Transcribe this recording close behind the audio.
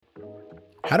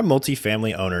How do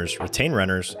multifamily owners retain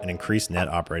renters and increase net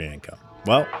operating income?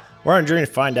 Well, we're on a journey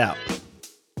to find out.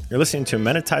 You're listening to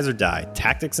Amenitize or Die,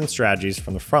 Tactics and Strategies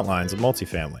from the Front Lines of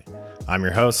Multifamily. I'm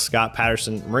your host, Scott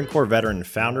Patterson, Marine Corps veteran and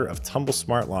founder of Tumble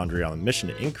Smart Laundry on a mission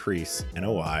to increase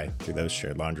NOI through those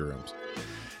shared laundry rooms.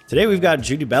 Today, we've got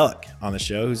Judy Bellack on the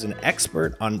show, who's an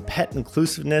expert on pet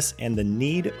inclusiveness and the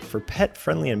need for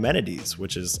pet-friendly amenities,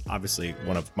 which is obviously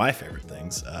one of my favorite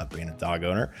things, being a dog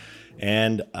owner,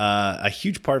 and a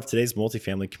huge part of today's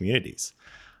multifamily communities.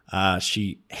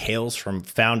 She hails from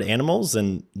Found Animals,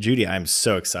 and Judy, I'm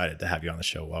so excited to have you on the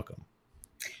show. Welcome.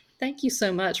 Thank you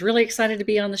so much. Really excited to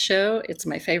be on the show. It's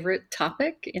my favorite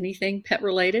topic, anything pet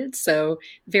related, so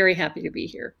very happy to be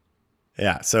here.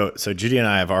 Yeah, so Judy and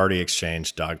I have already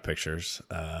exchanged dog pictures.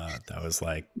 That was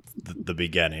like the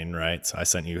beginning, right? So I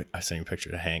sent you a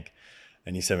picture to Hank,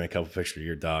 and you sent me a couple pictures of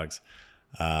your dogs.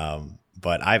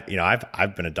 But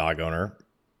I've been a dog owner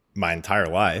my entire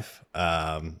life,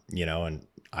 and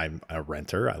I'm a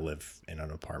renter. I live in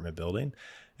an apartment building,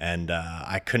 and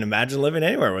I couldn't imagine living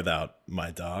anywhere without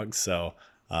my dogs. So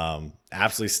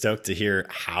absolutely stoked to hear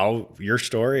how your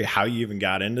story, how you even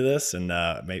got into this, and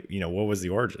what was the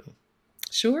origin?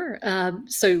 Sure.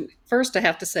 So first I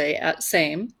have to say,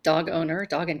 same dog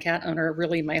and cat owner,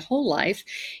 really my whole life.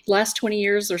 Last 20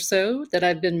 years or so that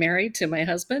I've been married to my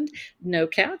husband, no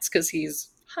cats because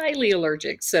he's highly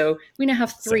allergic. So we now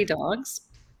have three dogs.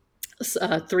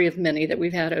 Three of many that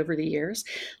we've had over the years.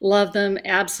 Love them.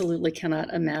 Absolutely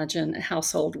cannot imagine a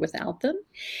household without them.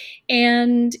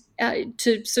 And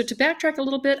to backtrack a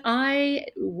little bit, I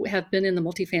have been in the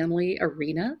multifamily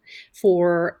arena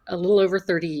for a little over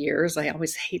 30 years. I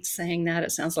always hate saying that.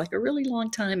 It sounds like a really long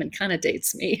time and kind of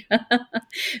dates me.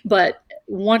 But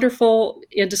wonderful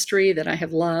industry that I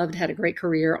have loved, had a great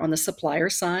career on the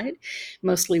supplier side,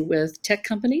 mostly with tech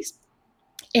companies.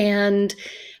 And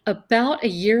about a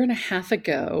year and a half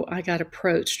ago, I got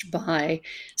approached by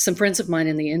some friends of mine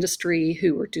in the industry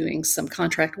who were doing some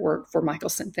contract work for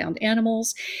Michelson Found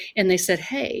Animals. And they said,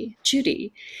 "Hey,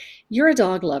 Judy, you're a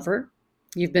dog lover.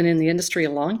 You've been in the industry a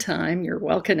long time. You're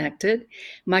well connected.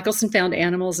 Michelson Found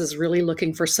Animals is really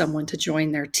looking for someone to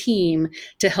join their team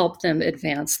to help them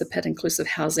advance the pet inclusive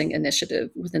housing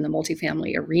initiative within the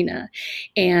multifamily arena."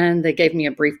 And they gave me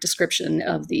a brief description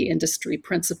of the industry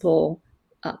principal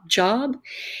job.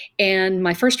 And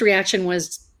my first reaction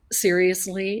was,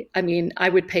 seriously? I mean, I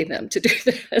would pay them to do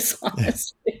this,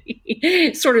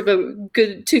 honestly. Sort of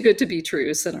a too good to be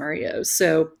true scenario.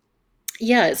 So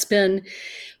yeah, it's been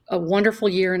a wonderful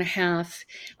year and a half.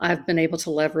 I've been able to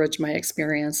leverage my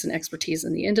experience and expertise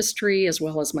in the industry, as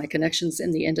well as my connections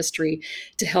in the industry,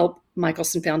 to help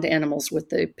Michelson Found Animals with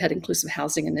the Pet Inclusive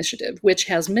Housing Initiative, which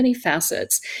has many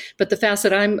facets. But the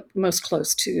facet I'm most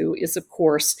close to is, of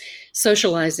course,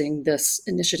 socializing this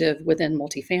initiative within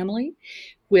multifamily,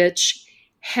 which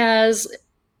has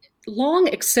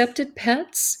long accepted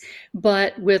pets,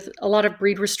 but with a lot of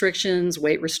breed restrictions,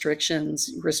 weight restrictions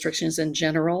in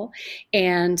general.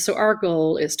 And so our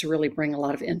goal is to really bring a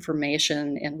lot of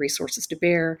information and resources to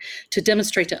bear to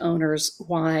demonstrate to owners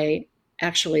why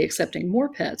actually accepting more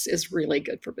pets is really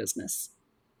good for business.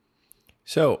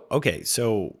 So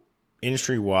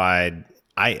industry-wide,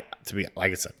 like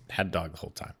I said, had a dog the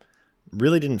whole time.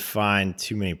 Really didn't find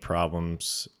too many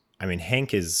problems.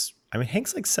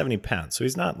 Hank's like 70 pounds, so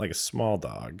he's not like a small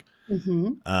dog.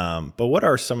 Mm-hmm. But what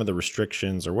are some of the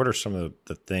restrictions, or what are some of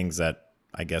the things that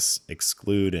I guess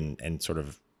exclude and sort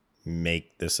of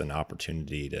make this an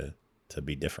opportunity to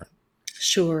be different?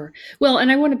 Sure. Well,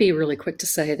 and I want to be really quick to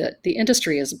say that the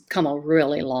industry has come a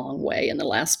really long way in the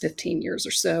last 15 years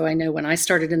or so. I know when I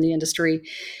started in the industry,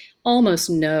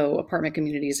 almost no apartment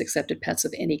communities accepted pets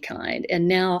of any kind. And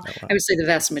now I would say the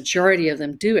vast majority of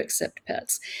them do accept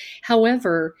pets.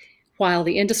 However, while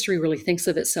the industry really thinks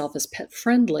of itself as pet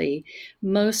friendly,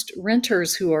 most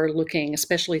renters who are looking,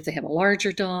 especially if they have a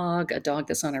larger dog, a dog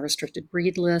that's on a restricted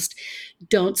breed list,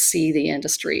 don't see the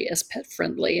industry as pet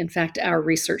friendly. In fact, our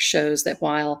research shows that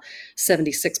while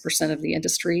 76% of the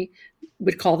industry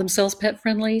would call themselves pet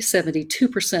friendly,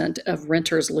 72% of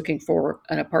renters looking for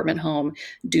an apartment home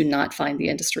do not find the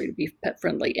industry to be pet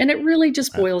friendly. And it really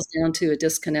just boils down to a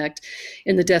disconnect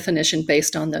in the definition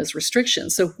based on those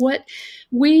restrictions. So what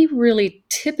we really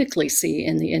typically see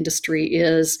in the industry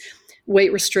is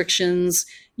weight restrictions.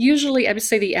 Usually, I would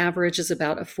say the average is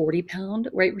about a 40-pound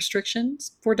weight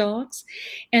restrictions for dogs.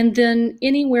 And then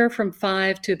anywhere from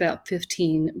 5 to about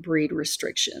 15 breed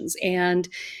restrictions. And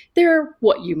they're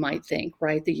what you might think,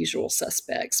 right? The usual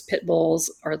suspects. Pit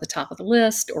bulls are at the top of the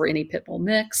list, or any pit bull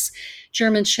mix.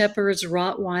 German shepherds,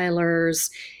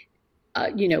 Rottweilers,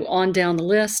 on down the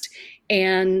list.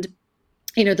 And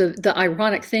The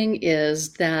ironic thing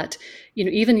is that,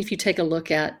 even if you take a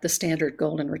look at the standard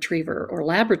golden retriever or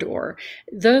Labrador,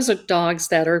 those are dogs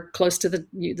that are close to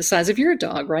the size of your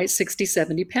dog, right? 60,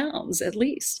 70 pounds at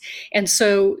least. And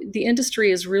so the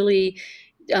industry is really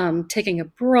taking a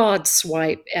broad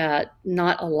swipe at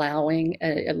not allowing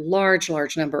a large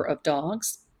number of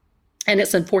dogs. And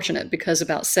it's unfortunate because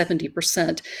about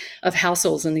 70% of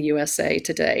households in the USA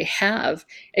today have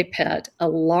a pet. A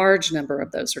large number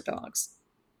of those are dogs.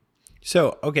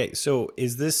 So, okay, so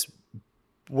is this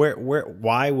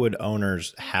why would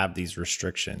owners have these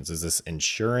restrictions? Is this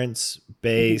insurance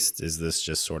based? Is this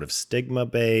just sort of stigma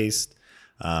based?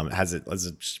 Has it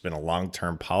just been a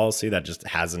long-term policy that just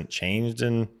hasn't changed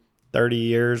in 30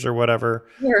 years or whatever?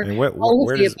 I They're mean, all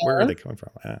of the where are above. they coming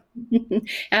from? Yeah.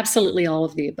 Absolutely all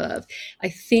of the above. I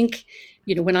think,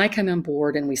 when I come on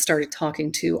board and we started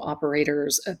talking to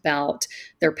operators about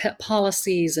their pet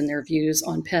policies and their views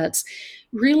on pets,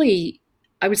 really,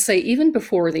 I would say even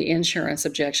before the insurance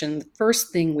objection, the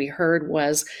first thing we heard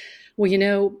was,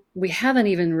 well, we haven't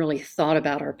even really thought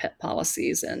about our pet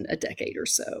policies in a decade or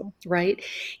so, right?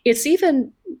 It's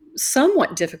even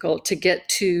somewhat difficult to get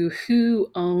to who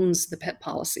owns the pet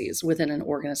policies within an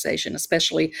organization,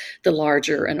 especially the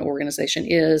larger an organization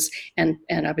is, and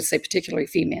I would say particularly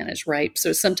fee managed, right?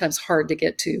 So it's sometimes hard to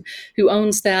get to who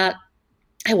owns that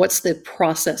and what's the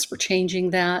process for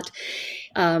changing that.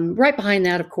 Right behind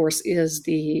that, of course, is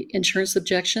the insurance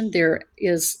objection. There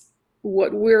is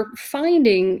what we're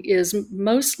finding is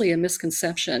mostly a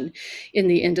misconception in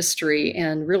the industry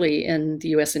and really in the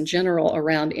US in general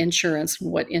around insurance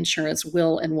and what insurance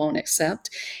will and won't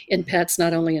accept in pets,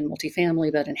 not only in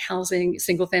multifamily, but in housing,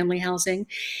 single family housing.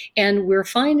 And we're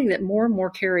finding that more and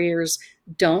more carriers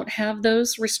don't have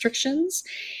those restrictions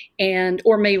and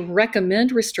or may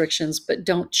recommend restrictions but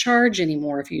don't charge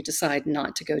anymore if you decide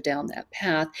not to go down that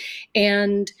path.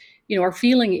 And our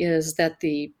feeling is that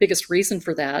the biggest reason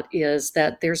for that is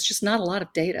that there's just not a lot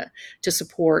of data to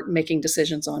support making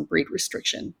decisions on breed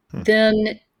restriction. Hmm.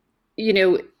 Then, you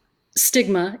know,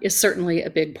 stigma is certainly a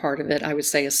big part of it, I would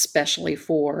say, especially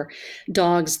for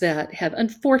dogs that have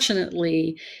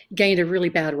unfortunately gained a really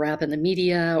bad rap in the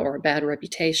media or a bad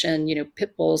reputation.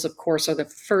 Pit bulls, of course, are the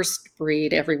first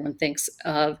breed everyone thinks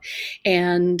of.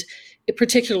 And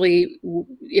particularly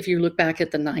if you look back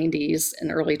at the 90s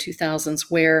and early 2000s,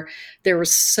 where there were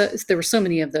so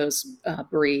many of those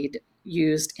breed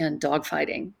used in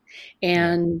dogfighting.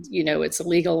 Yeah. And, it's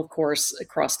illegal, of course,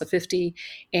 across the 50.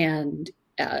 And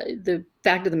the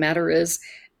fact of the matter is,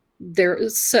 there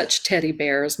is such teddy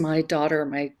bears. My daughter,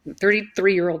 my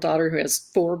 33-year-old daughter, who has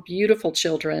 4 beautiful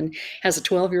children, has a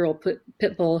 12-year-old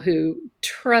pit bull who,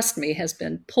 trust me, has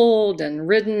been pulled and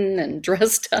ridden and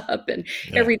dressed up and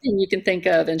Yeah. everything you can think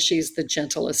of. And she's the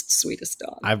gentlest, sweetest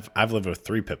dog. I've lived with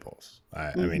 3 pit bulls.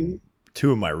 I mean,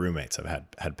 2 of my roommates have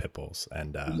had pit bulls,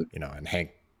 and and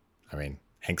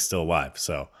Hank's still alive.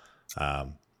 So,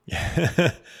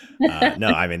 no,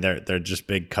 I mean they're just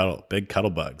big cuddle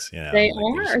bugs. They like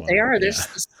are. They are. They're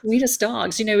the sweetest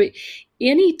dogs.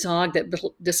 Any dog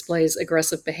that displays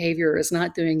aggressive behavior is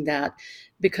not doing that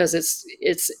because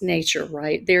it's nature,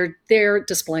 right? They're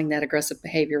displaying that aggressive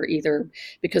behavior either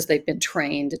because they've been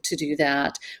trained to do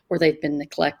that, or they've been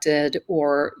neglected,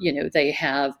 or they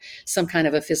have some kind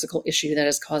of a physical issue that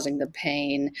is causing them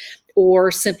pain,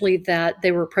 or simply that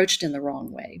they were approached in the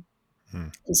wrong way.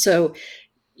 And so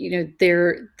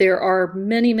there are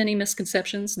many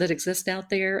misconceptions that exist out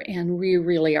there, and we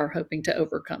really are hoping to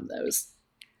overcome those.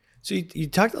 So you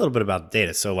talked a little bit about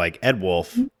data. So like Ed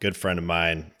Wolf, good friend of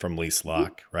mine from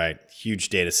LeaseLock, right? Huge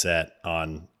data set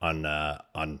on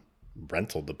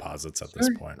rental deposits at this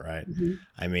point, right? Mm-hmm.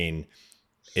 I mean,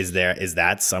 is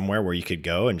that somewhere where you could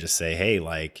go and just say, hey,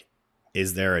 like,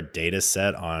 is there a data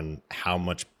set on how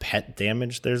much pet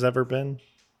damage there's ever been?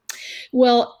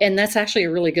 Well, and that's actually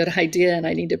a really good idea, and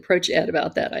I need to approach Ed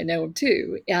about that. I know him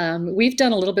too. We've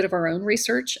done a little bit of our own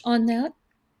research on that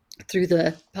through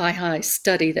the Pi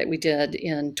study that we did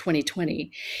in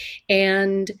 2020.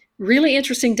 And really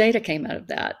interesting data came out of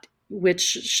that, which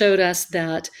showed us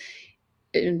that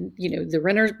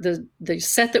the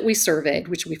set that we surveyed,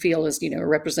 which we feel is a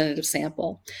representative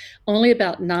sample, only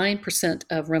about 9%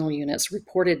 of rental units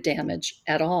reported damage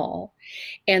at all,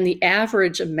 and the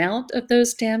average amount of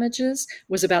those damages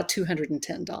was about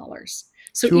 $210.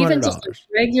 So even just a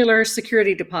regular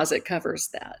security deposit covers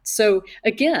that. So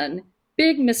again,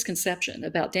 big misconception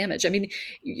about damage. I mean,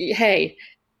 hey,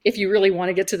 if you really want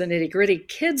to get to the nitty gritty,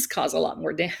 kids cause a lot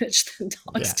more damage than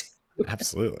dogs do.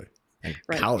 Absolutely. And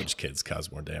right. College kids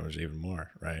cause more damage, even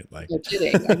more, right? Like, no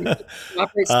kidding.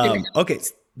 Okay.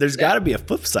 there's Yeah. got to be a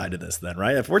flip side to this then,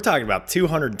 right? If we're talking about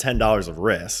 $210 of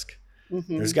risk,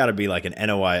 there's Hmm. got to be like an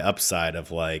NOI upside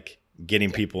of like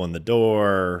getting people in the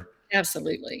door.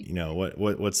 Absolutely.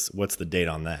 What's the date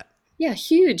on that? Yeah,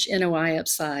 huge NOI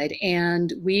upside.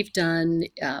 And we've done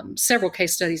several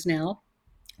case studies now.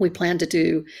 We plan to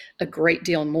do a great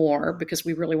deal more because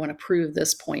we really want to prove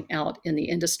this point out in the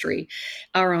industry.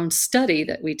 Our own study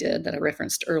that we did, that I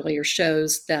referenced earlier,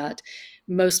 shows that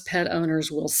most pet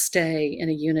owners will stay in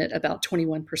a unit about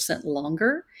 21%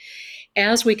 longer.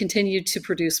 As we continue to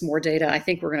produce more data, I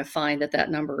think we're going to find that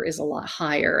that number is a lot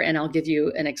higher. And I'll give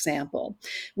you an example.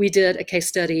 We did a case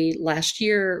study last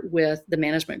year with the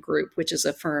Management Group, which is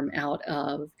a firm out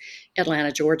of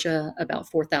Atlanta, Georgia,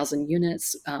 about 4,000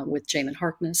 units, with Jamin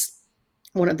Harkness,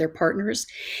 one of their partners.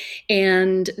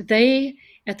 And they,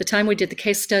 at the time we did the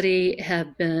case study,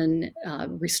 have been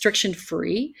restriction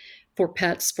free for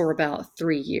pets for about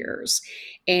 3 years.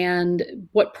 And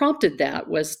what prompted that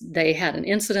was they had an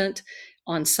incident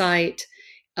on site.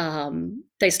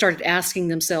 They started asking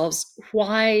themselves,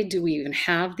 why do we even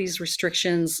have these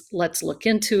restrictions? Let's look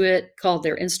into it. Called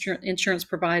their insurance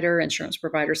provider. Insurance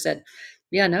provider said,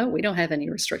 yeah, no, we don't have any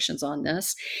restrictions on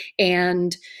this.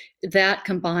 And that,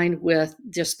 combined with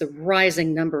just the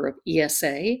rising number of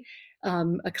ESA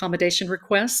accommodation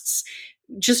requests,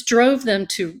 just drove them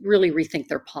to really rethink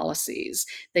their policies.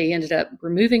 They ended up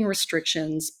removing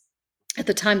restrictions. At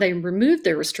the time they removed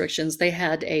their restrictions, they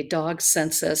had a dog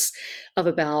census of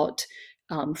about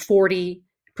 40%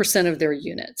 of their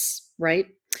units, right?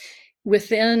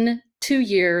 Within 2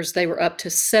 years, they were up to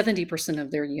 70%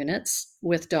 of their units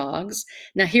with dogs.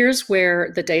 Now, here's where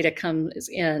the data comes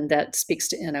in that speaks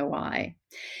to NOI.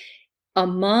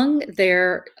 Among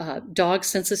their dog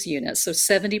census units, so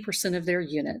 70% of their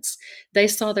units, they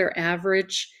saw their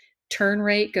average turn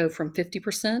rate go from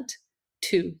 50%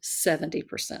 to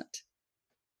 70%.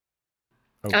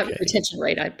 Okay. Retention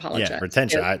rate, I Yeah, apologize. Yeah,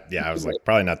 retention. I was retention rate. like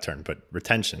probably not turn, but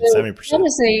retention, So that 70%.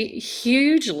 is a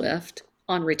huge lift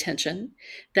on retention.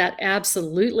 That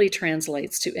absolutely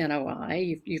translates to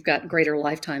NOI. You've got greater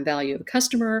lifetime value of a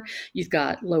customer. You've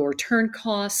got lower turn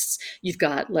costs. You've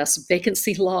got less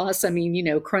vacancy loss. I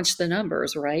mean, crunch the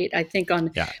numbers, right? I think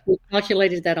Yeah. we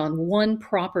calculated that on one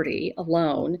property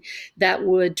alone, that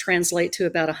would translate to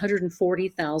about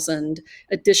 140,000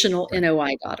 additional Right.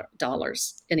 NOI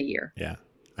dollars in a year. Yeah.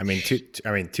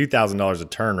 $2,000 a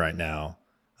turn right now,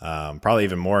 probably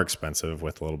even more expensive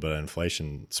with a little bit of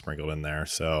inflation sprinkled in there.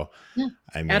 So, Yeah,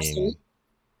 I absolutely. mean,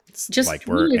 it's Just like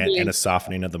we're really, and really. a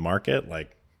softening of the market.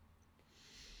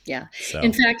 Yeah.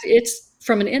 In So fact, it's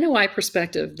from an NOI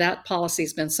perspective, that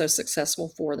policy's been so successful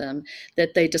for them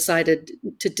that they decided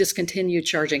to discontinue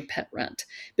charging pet rent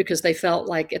because they felt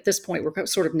like at this point we're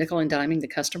sort of nickel and diming the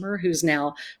customer, who's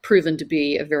now proven to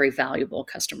be a very valuable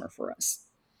customer for us.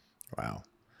 wow,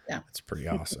 Yeah. that's pretty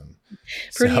awesome.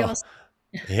 Pretty So awesome.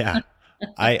 yeah,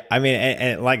 I mean,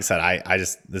 and like I said,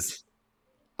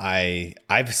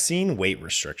 I've seen weight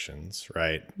restrictions,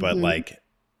 right? But Hmm. like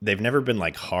they've never been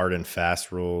like hard and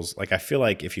fast rules. Like I feel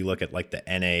like if you look at like the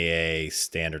NAA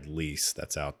standard lease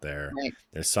that's out there, Right.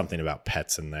 there's something about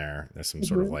pets in there. There's some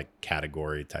sort of Hmm. like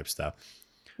category type stuff.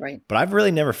 Right. But I've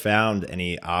really never found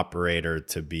any operator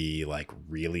to be like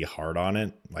really hard on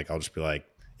it. Like I'll just be like,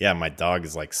 yeah, my dog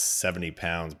is like 70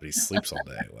 pounds, but he sleeps all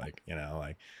day. Like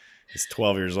he's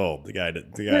 12 years old. The guy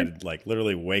Right. like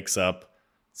literally wakes up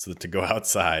to go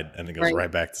outside and then goes Right.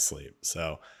 right back to sleep.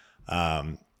 So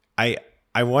um, I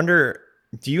I wonder,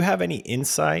 do you have any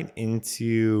insight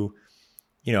into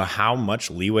how much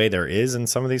leeway there is in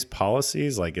some of these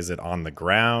policies? Like, is it on the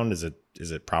ground? Is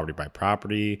it property by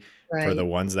property for the Right.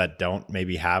 ones that don't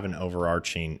maybe have an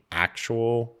overarching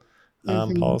actual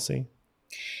Hmm. policy?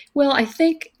 Well, I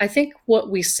think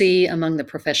what we see among the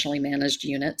professionally managed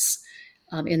units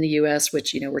in the U.S.,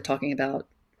 which we're talking about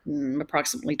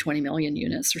approximately 20 million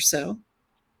units or so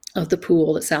of the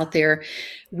pool that's out there,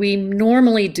 we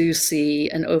normally do see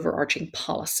an overarching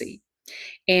policy.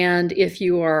 And if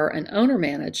you are an owner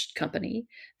managed company,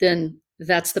 then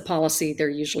that's the policy. They're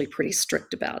usually pretty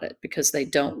strict about it because they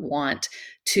don't want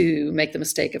to make the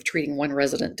mistake of treating one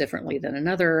resident differently than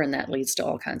another, and that leads to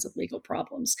all kinds of legal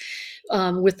problems.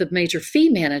 With the major fee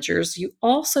managers, you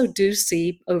also do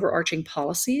see overarching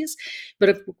policies, but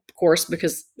of course,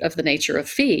 because of the nature of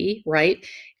fee, right,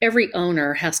 every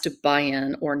owner has to buy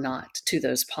in or not to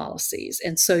those policies.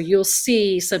 And so you'll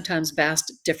see sometimes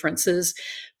vast differences,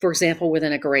 for example,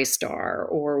 within a Gray Star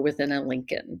or within a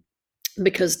Lincoln.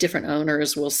 because different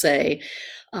owners will say,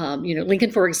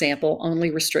 Lincoln, for example, only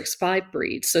restricts 5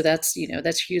 breeds. So that's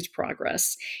huge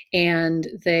progress. And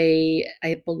they,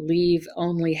 I believe,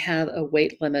 only have a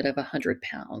weight limit of 100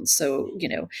 pounds. So,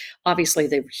 obviously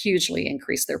they've hugely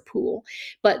increased their pool.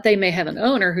 But they may have an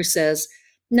owner who says,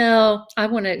 no, I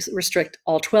want to restrict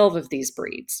all 12 of these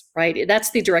breeds, right?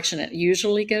 That's the direction it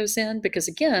usually goes in because,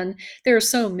 again, there are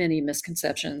so many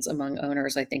misconceptions among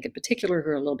owners, I think, in particular,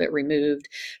 who are a little bit removed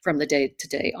from the day to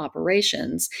day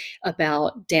operations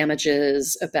about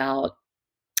damages, about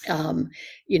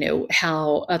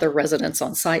how other residents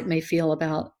on site may feel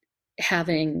about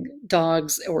having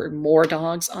dogs or more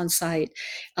dogs on site,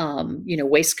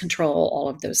 waste control, all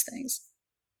of those things.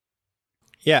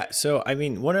 Yeah. So, I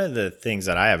mean, one of the things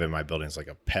that I have in my building is like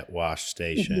a pet wash Mhm.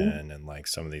 station and like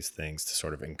some of these things to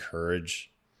sort of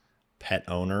encourage pet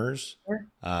owners. Sure.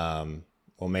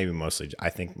 Well, maybe mostly, I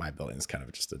think my building is kind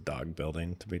of just a dog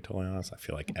building, to be totally honest. I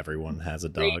feel like everyone has a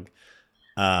Great. dog.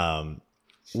 Um,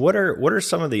 what are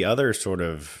some of the other sort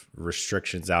of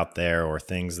restrictions out there or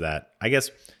things that I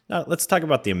guess now let's talk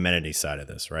about the amenity side of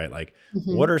this, right? Like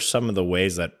what Mhm. are some of the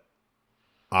ways that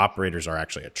operators are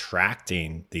actually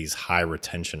attracting these high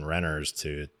retention renters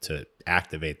to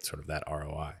activate sort of that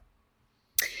ROI?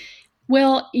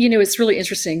 Well, it's really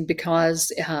interesting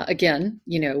because, again,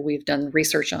 we've done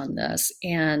research on this,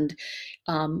 and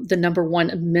the number one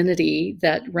amenity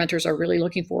that renters are really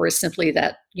looking for is simply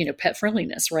that, pet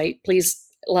friendliness, right? Please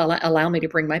allow me to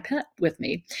bring my pet with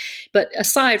me. But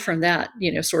aside from that,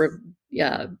 sort of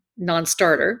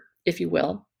non-starter, if you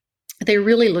will, they're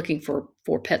really looking for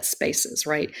pet spaces,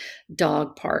 right?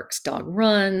 Dog parks, dog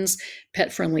runs,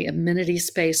 pet friendly amenity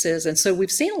spaces. And so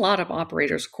we've seen a lot of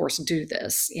operators, of course, do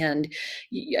this. And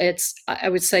I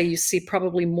would say you see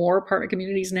probably more apartment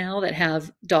communities now that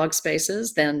have dog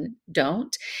spaces than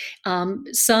don't.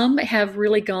 Some have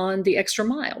really gone the extra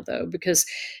mile, though, because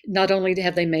not only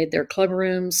have they made their club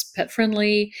rooms pet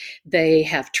friendly, they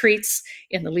have treats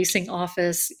in the leasing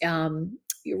office.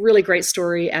 Really great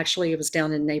story. Actually, it was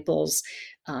down in Naples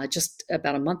just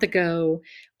about a month ago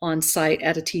on site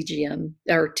at a TGM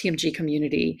or TMG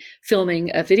community filming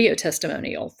a video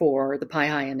testimonial for the Pi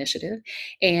High initiative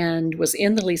and was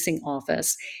in the leasing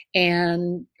office.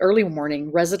 And early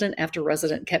morning, resident after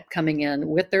resident kept coming in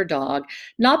with their dog,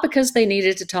 not because they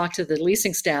needed to talk to the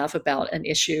leasing staff about an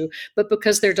issue, but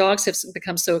because their dogs have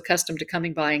become so accustomed to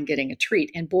coming by and getting a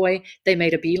treat. And boy, they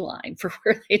made a beeline for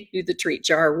where they knew the treat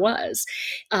jar was.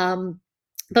 Um,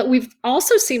 but we've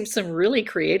also seen some really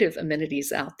creative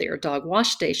amenities out there, dog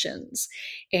wash stations.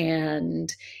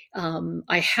 And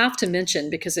I have to mention,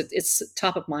 because it's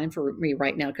top of mind for me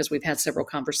right now, because we've had several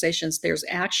conversations, there's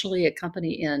actually a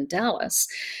company in Dallas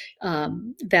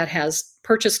that has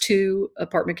purchased 2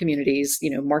 apartment communities,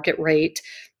 market rate,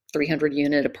 300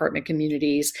 unit apartment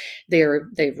communities. They've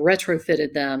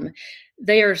retrofitted them.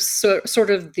 They are sort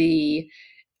of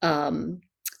um,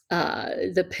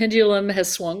 the pendulum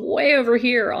has swung way over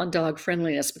here on dog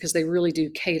friendliness because they really do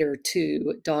cater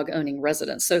to dog owning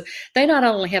residents. So they not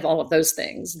only have all of those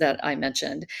things that I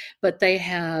mentioned, but they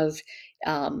have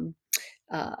um,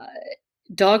 uh,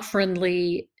 dog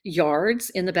friendly yards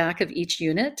in the back of each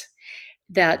unit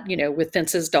that, with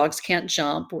fences dogs can't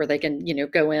jump, where they can,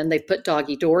 go in. They've put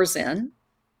doggy doors in.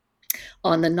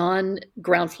 On the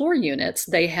non-ground floor units,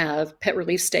 they have pet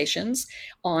relief stations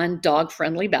on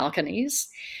dog-friendly balconies.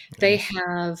 They Nice.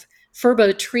 have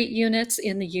Furbo treat units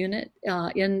in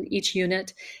each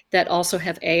unit that also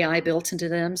have AI built into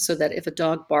them, so that if a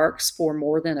dog barks for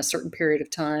more than a certain period of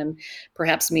time,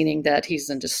 perhaps meaning that he's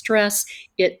in distress,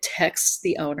 it texts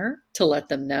the owner to let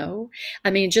them know.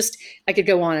 I mean, just I could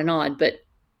go on, but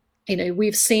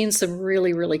we've seen some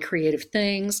really, really creative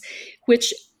things,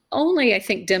 which only I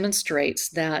think demonstrates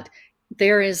that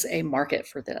there is a market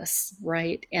for this,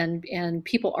 right? And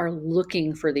people are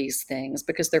looking for these things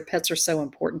because their pets are so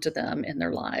important to them in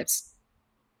their lives.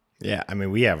 Yeah, I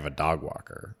mean, we have a dog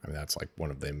walker. I mean, that's like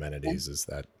one of the Yeah. amenities is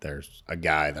that there's a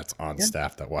guy that's on Yeah.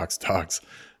 staff that walks dogs,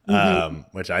 Hmm.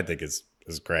 which I think is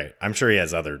great. I'm sure he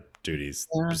has other duties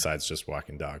Yeah. besides just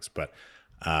walking dogs, but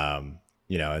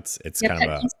it's Yeah. kind of Pet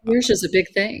a concierge is a big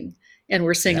thing, and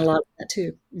we're seeing a yeah. lot of that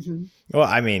too. Hmm. Well,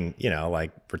 I mean,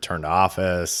 like return to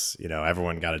office.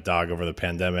 Everyone got a dog over the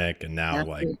pandemic, and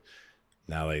Exactly.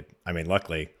 now I mean,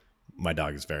 luckily, my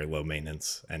dog is very low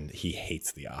maintenance, and he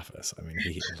hates the office. I mean,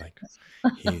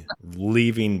 he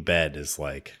leaving bed is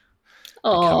like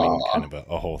becoming kind Oh, of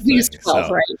a whole he is thing. 12,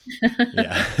 So right?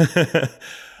 yeah.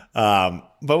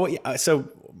 But so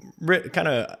kind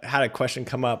of had a question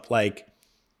come up like,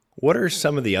 what are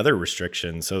some of the other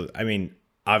restrictions? So, I mean,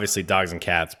 obviously dogs and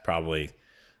cats probably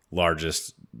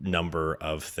largest number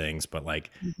of things, but like,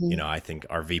 Mhm. I think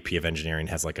our VP of engineering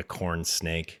has like a corn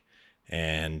snake,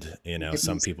 and, some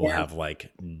Goodness. people Yeah. have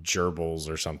like gerbils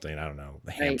or something. I don't know,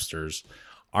 the Right. hamsters.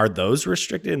 Are those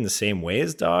restricted in the same way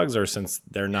as dogs, or since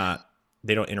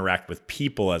they don't interact with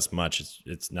people as much,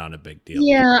 it's not a big deal?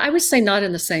 Yeah, I would say not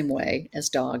in the same way as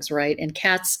dogs, right? And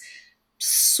cats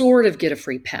sort of get a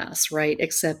free pass, right?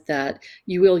 Except that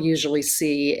you will usually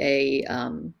see a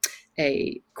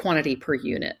quantity per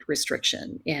unit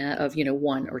restriction of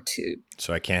one or two.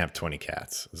 So I can't have 20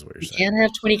 cats, is what you're You saying. can't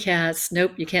have 20 cats.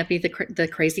 Nope, you can't be the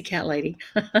crazy cat lady.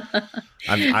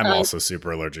 I'm Um, also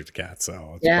super allergic to cats,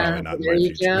 so it's yeah, probably well, not in there my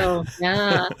you future. go.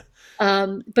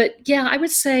 Yeah. But yeah, I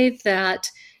would say that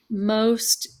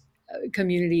most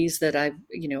communities that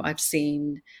I've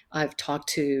seen, I've talked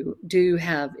to, do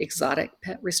have exotic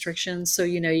pet restrictions. So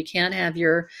you can't have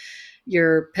your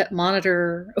pet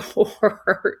monitor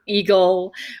or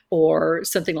eagle or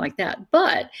something like that.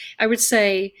 But I would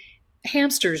say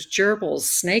hamsters, gerbils,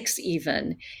 snakes,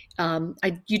 even.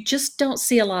 You just don't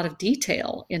see a lot of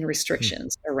detail in Hmm.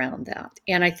 restrictions around that.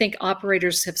 And I think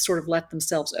operators have sort of left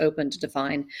themselves open to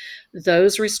define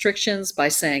those restrictions by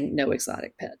saying no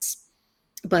exotic pets.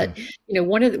 Hmm. But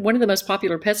one of the most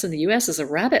popular pets in the U.S. is a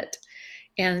rabbit,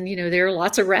 and there are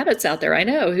lots of rabbits out there. I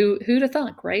know who'd have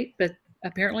thunk, right? But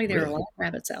apparently there are a Really lot of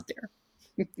rabbits out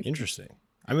there. interesting.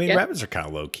 I mean, Yeah, rabbits are kind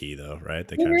of low key though, right?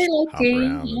 They they're kind of very just low hop key.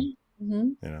 around and, Yeah. Hmm.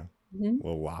 you know, Hmm. a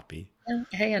little loppy. Yeah.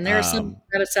 Hey, and there are some Um,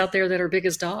 rabbits out there that are big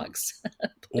as dogs.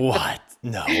 what?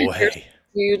 No There's way.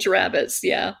 huge rabbits.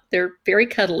 Yeah, they're very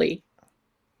cuddly.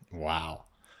 Wow.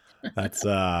 That's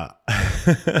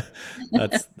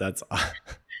that's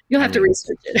You'll I have to mean,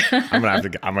 research it. I'm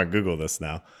gonna Google this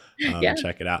now, Yeah. and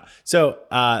check it out. So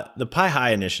the Pi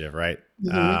High initiative, right?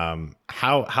 Mhm.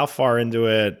 How far into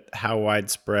it? How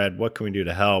widespread? What can we do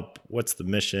to help? What's the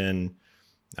mission?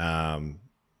 Um,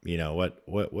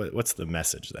 what's the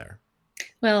message there?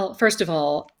 Well, first of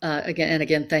all,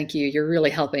 again, thank you. You're really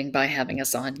helping by having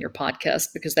us on your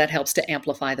podcast because that helps to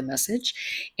amplify the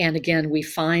message. And again, we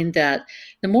find that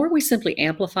the more we simply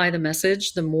amplify the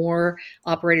message, the more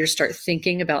operators start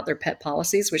thinking about their pet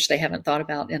policies, which they haven't thought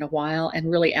about in a while,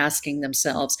 and really asking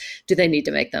themselves, do they need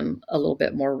to make them a little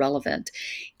bit more relevant?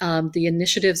 The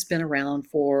initiative's been around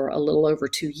for a little over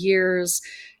 2 years.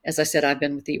 As I said, I've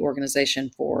been with the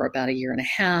organization for about a year and a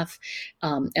half,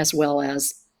 as well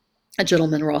as a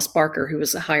gentleman, Ross Barker, who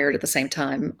was hired at the same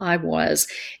time I was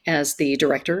as the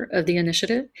director of the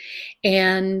initiative.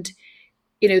 And,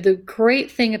 the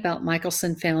great thing about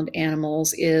Michelson Found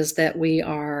Animals is that we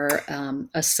are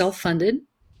a self funded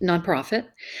nonprofit.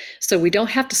 So we don't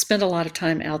have to spend a lot of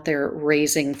time out there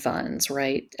raising funds,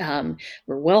 right?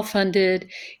 We're well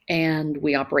funded and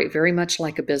we operate very much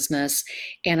like a business.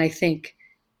 And I think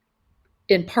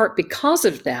in part because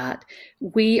of that,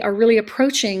 we are really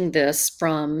approaching this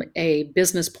from a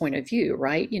business point of view,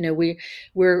 right? We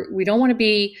don't want to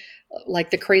be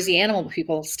like the crazy animal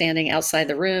people standing outside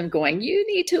the room going, "You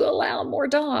need to allow more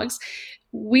dogs."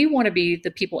 We want to be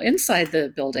the people inside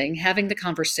the building having the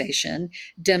conversation,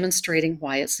 demonstrating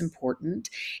why it's important.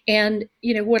 And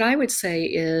what I would say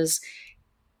is,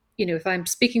 if I'm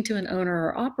speaking to an owner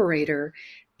or operator,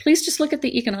 please just look at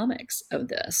the economics of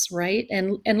this, right?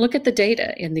 And look at the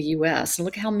data in the US and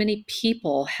look how many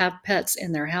people have pets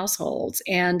in their households.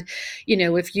 And,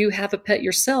 if you have a pet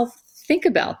yourself, think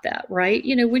about that, right?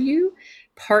 When you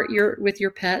part with your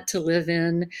pet to live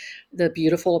in the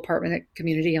beautiful apartment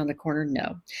community on the corner,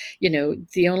 no.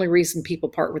 The only reason people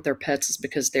part with their pets is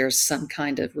because there's some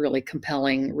kind of really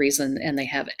compelling reason and they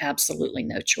have absolutely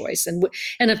no choice. And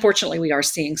unfortunately, we are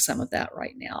seeing some of that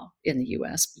right now in the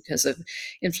US because of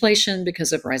inflation,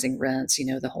 because of rising rents,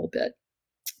 the whole bit.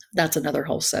 That's another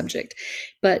whole subject.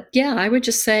 But yeah, I would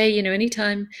just say,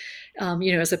 anytime,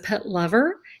 as a pet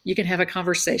lover, you can have a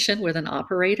conversation with an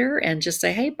operator and just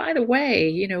say, hey, by the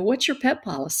way, what's your pet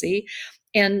policy?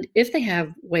 And if they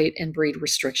have weight and breed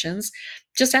restrictions,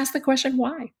 just ask the question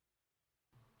why.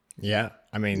 Yeah,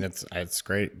 I mean that's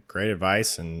great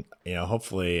advice, and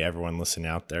hopefully everyone listening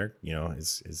out there,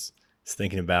 is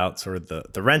thinking about sort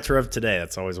of the renter of today.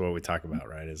 That's always what we talk about,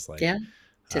 right? Is like Yeah,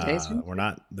 today's we're winter.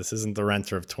 not. This isn't the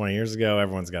renter of 20 years ago.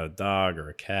 Everyone's got a dog or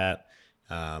a cat.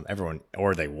 Everyone,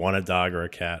 or they want a dog or a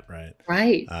cat, right?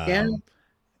 Right. Yeah. Um,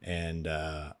 and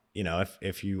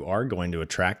if you are going to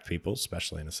attract people,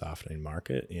 especially in a softening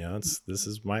market,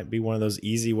 might be one of those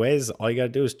easy ways. All you got to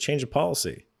do is change a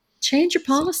policy. Change your So,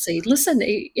 policy. Listen,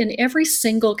 in every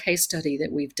single case study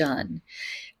that we've done,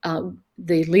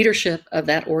 the leadership of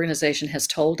that organization has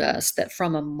told us that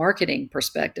from a marketing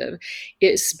perspective,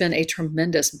 it's been a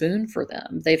tremendous boon for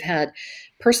them. They've had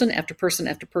person after person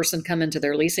after person come into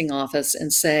their leasing office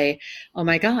and say, "Oh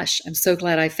my gosh, I'm so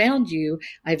glad I found you.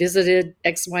 I visited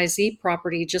XYZ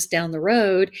property just down the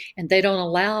road, and they don't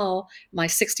allow my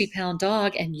 60-pound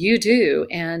dog, and you do.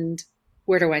 And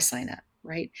where do I sign up?"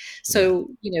 Right? Yeah. So,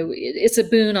 it's a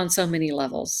boon on so many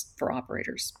levels for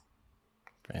operators.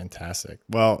 Fantastic.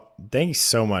 Well, thank you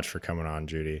so much for coming on,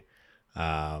 Judy.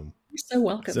 You're so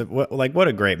welcome. So what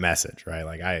a great message, right?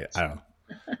 Like I don't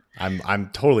know. I'm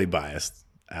totally biased.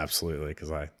 Absolutely.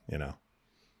 Cause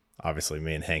obviously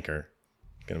me and Hank are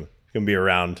gonna be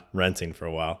around renting for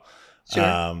a while.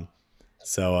 Sure.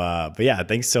 But yeah,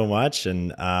 thanks so much.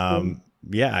 And,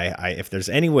 if there's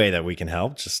any way that we can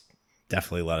help, just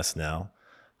definitely let us know.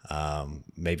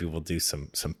 Maybe we'll do some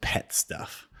pet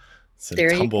stuff.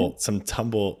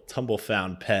 Tumble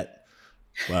found pet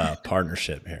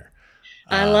partnership here.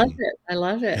 I love it. I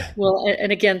love it. Well,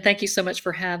 and again, thank you so much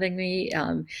for having me.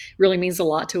 Really means a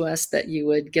lot to us that you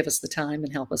would give us the time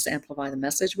and help us amplify the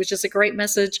message, which is a great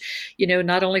message,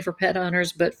 not only for pet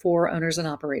owners, but for owners and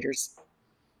operators.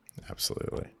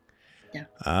 Absolutely. Yeah.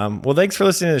 Well, thanks for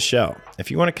listening to the show.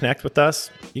 If you want to connect with us,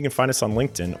 you can find us on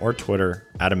LinkedIn or Twitter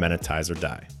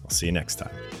 @AmeniTizeOrDie. I'll see you next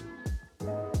time.